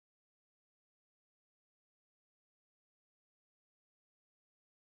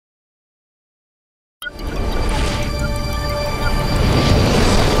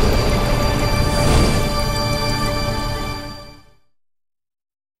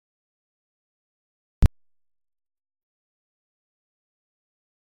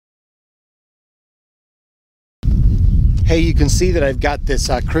Hey, you can see that I've got this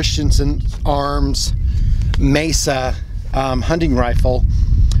Christensen Arms Mesa hunting rifle,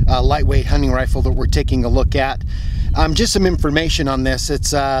 lightweight hunting rifle that we're taking a look at. Just some information on this.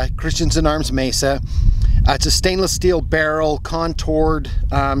 It's Christensen Arms Mesa. It's a stainless steel barrel, contoured,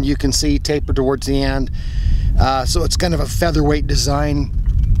 you can see tapered towards the end. So it's kind of a featherweight design.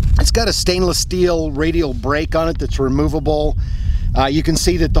 It's got a stainless steel radial brake on it that's removable. You can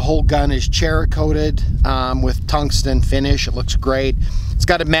see that the whole gun is Cerakoted with tungsten finish. It looks great. It's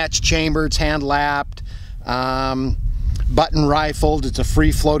got a matched chamber. It's hand lapped, button rifled. It's a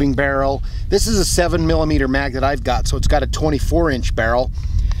free floating barrel. This is a 7mm mag that I've got, so it's got a 24-inch barrel.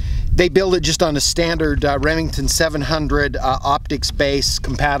 They build it just on a standard Remington 700 optics base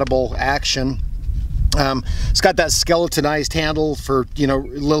compatible action. It's got that skeletonized handle for, you know,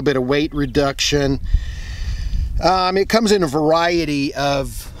 a little bit of weight reduction. It comes in a variety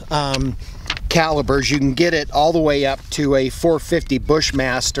of calibers. You can get it all the way up to a 450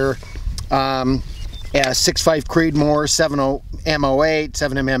 Bushmaster, 6.5 Creedmoor, 7.0 M08,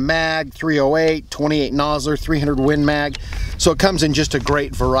 7mm mag, 308, 28 Nosler, 300 Win mag. So it comes in just a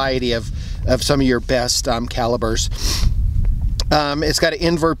great variety of some of your best calibers. It's got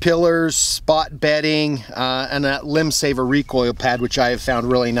invert pillars, spot bedding, and that limb saver recoil pad, which I have found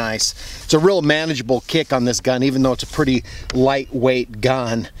really nice. It's a real manageable kick on this gun, even though it's a pretty lightweight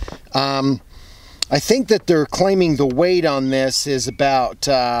gun. I think that they're claiming the weight on this is about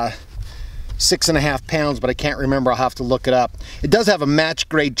 6.5 pounds, but I can't remember. I'll have to look it up. It does have a match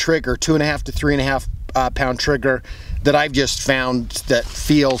grade trigger, 2.5 to 3.5 pound trigger that I've just found that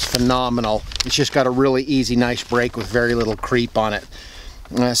feels phenomenal. It's just got a really easy, nice break with very little creep on it.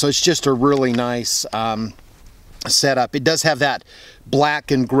 So it's just a really nice setup. It does have that black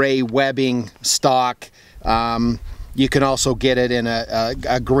and gray webbing stock. You can also get it in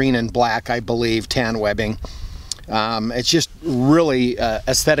a green and black, I believe, tan webbing. It's just really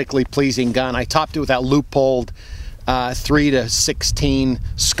aesthetically pleasing gun. I topped it with that loopholed 3-16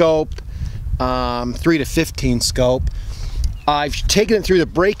 scope. 3-15 scope. I've taken it through the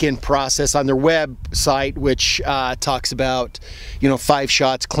break-in process on their website, which talks about, you know, 5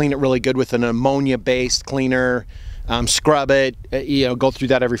 shots, clean it really good with an ammonia-based cleaner, scrub it, you know, go through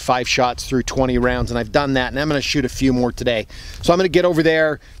that every 5 shots through 20 rounds, and I've done that, and I'm going to shoot a few more today. So I'm going to get over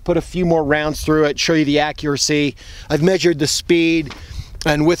there, put a few more rounds through it, show you the accuracy. I've measured the speed,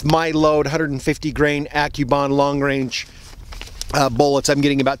 and with my load, 150 grain AccuBond long-range bullets, I'm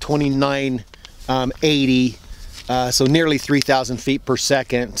getting about 2980, so nearly 3,000 feet per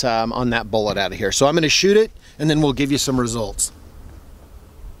second on that bullet out of here. So I'm going to shoot it, and then we'll give you some results.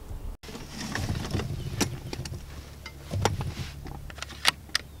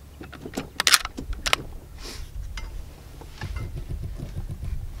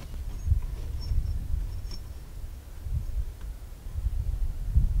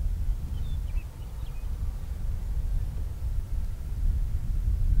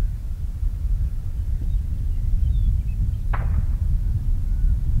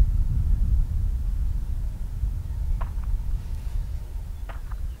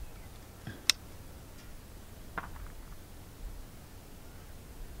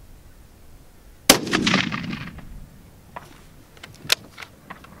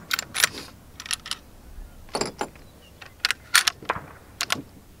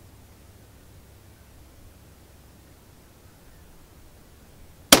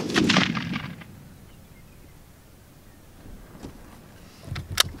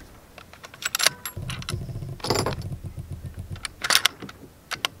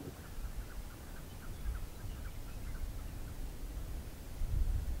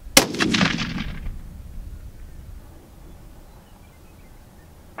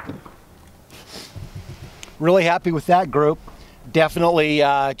 Really happy with that group. Definitely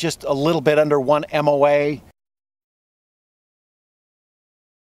just a little bit under 1 MOA.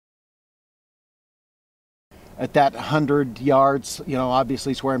 At that 100 yards, you know,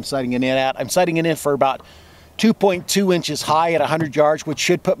 obviously is where I'm sighting it in at. I'm sighting it in for about 2.2 inches high at 100 yards, which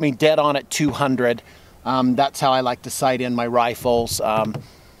should put me dead on at 200. That's how I like to sight in my rifles. And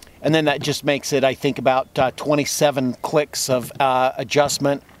then that just makes it, I think, about 27 clicks of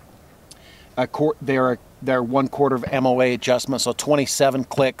adjustment. They're 1/4 MOA adjustment, so 27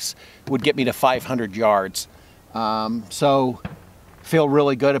 clicks would get me to 500 yards. So feel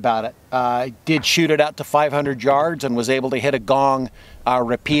really good about it. I did shoot it out to 500 yards and was able to hit a gong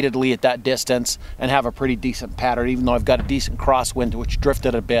repeatedly at that distance and have a pretty decent pattern, even though I've got a decent crosswind which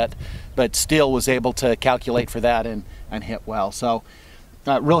drifted a bit, but still was able to calculate for that and hit well. So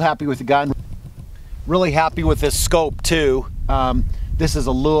real happy with the gun. Really happy with this scope too. This is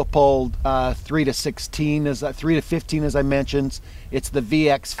a Leupold 3 to 16, 3 to 15 as I mentioned. It's the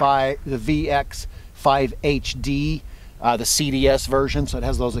VX5 HD, the CDS version, so it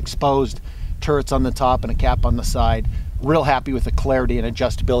has those exposed turrets on the top and a cap on the side. Real happy with the clarity and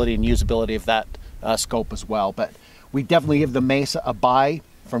adjustability and usability of that scope as well. But we definitely give the Mesa a buy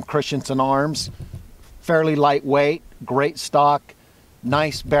from Christensen Arms. Fairly lightweight, great stock,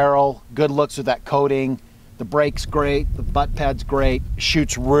 nice barrel, good looks with that coating. The brake's great, the butt pad's great,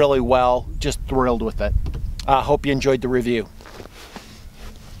 shoots really well, just thrilled with it. Hope you enjoyed the review.